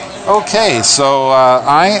Okay, so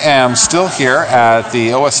I am still here at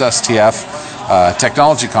the OSSTF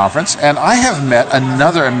Technology Conference, and I have met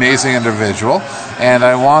another amazing individual, and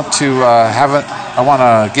I want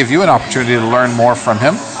to give you an opportunity to learn more from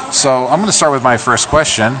him. So I'm going to start with my first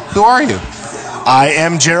question. Who are you? I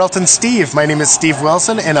am Geraldton Steve. My name is Steve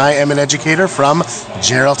Wilson, and I am an educator from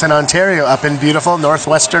Geraldton, Ontario, up in beautiful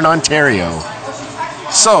northwestern Ontario.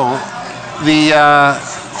 So the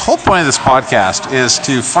whole point of this podcast is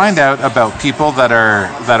to find out about people that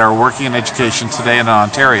are working in education today in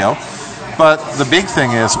Ontario. But the big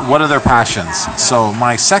thing is, what are their passions? So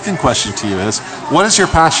my second question to you is, what is your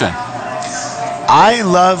passion? I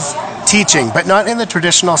love teaching, but not in the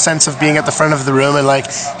traditional sense of being at the front of the room and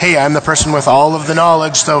like, hey, I'm the person with all of the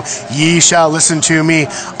knowledge, so ye shall listen to me.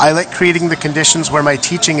 I like creating the conditions where my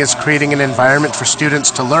teaching is creating an environment for students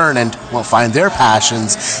to learn and find their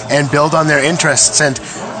passions and build on their interests. And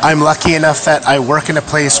I'm lucky enough that I work in a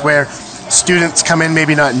place where students come in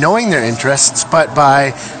maybe not knowing their interests, but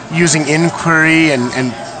by using inquiry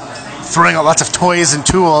and throwing out lots of toys and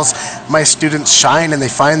tools, my students shine and they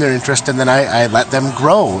find their interest, and then I let them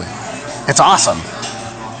grow. It's awesome.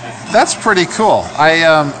 That's pretty cool.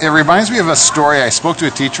 It reminds me of a story I spoke to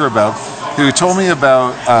a teacher about, who told me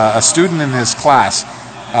about a student in his class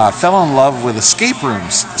fell in love with escape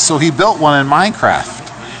rooms, so he built one in Minecraft.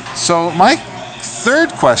 So my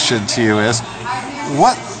third question to you is,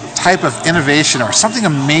 what type of innovation or something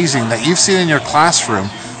amazing that you've seen in your classroom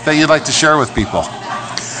that you'd like to share with people?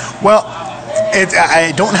 Well,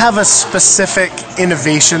 I don't have a specific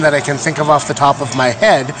innovation that I can think of off the top of my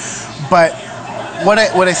head, but what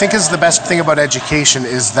I think is the best thing about education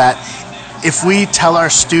is that if we tell our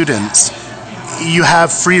students you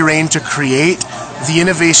have free rein to create, the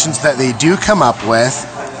innovations that they do come up with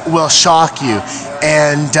will shock you.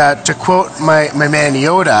 And to quote my man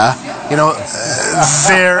Yoda,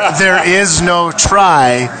 there is no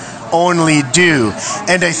try, only do.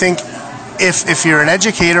 And I think if you're an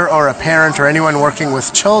educator or a parent or anyone working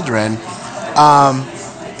with children,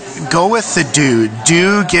 go with the do.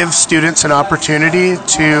 Do give students an opportunity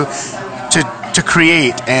to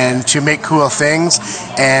create and to make cool things,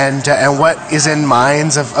 and what is in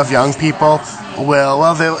minds of young people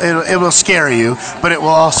it will scare you, but it will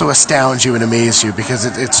also astound you and amaze you because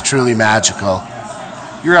it's truly magical.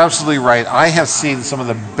 You're absolutely right. I have seen some of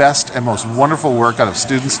the best and most wonderful work out of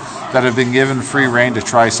students that have been given free rein to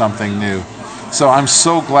try something new. So I'm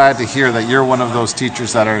so glad to hear that you're one of those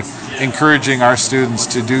teachers that are encouraging our students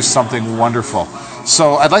to do something wonderful.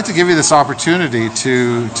 So I'd like to give you this opportunity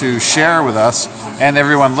to share with us and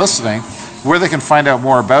everyone listening where they can find out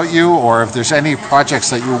more about you, or if there's any projects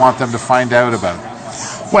that you want them to find out about.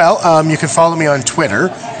 Well, you can follow me on Twitter.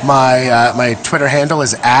 My Twitter handle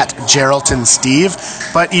is @GeraldtonSteve,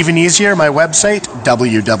 but even easier, my website,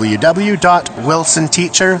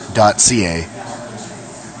 www.wilsonteacher.ca.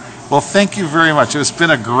 Well, thank you very much. It's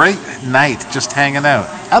been a great night just hanging out.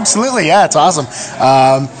 Absolutely, yeah, it's awesome.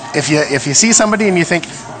 If you see somebody and you think,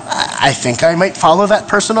 I think I might follow that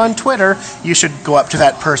person on Twitter, you should go up to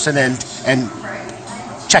that person and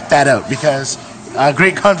check that out, because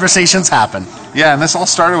great conversations happen. Yeah, and this all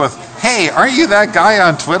started with, hey, aren't you that guy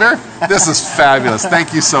on Twitter? This is fabulous.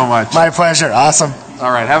 Thank you so much. My pleasure. Awesome. All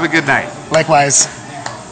right, have a good night. Likewise.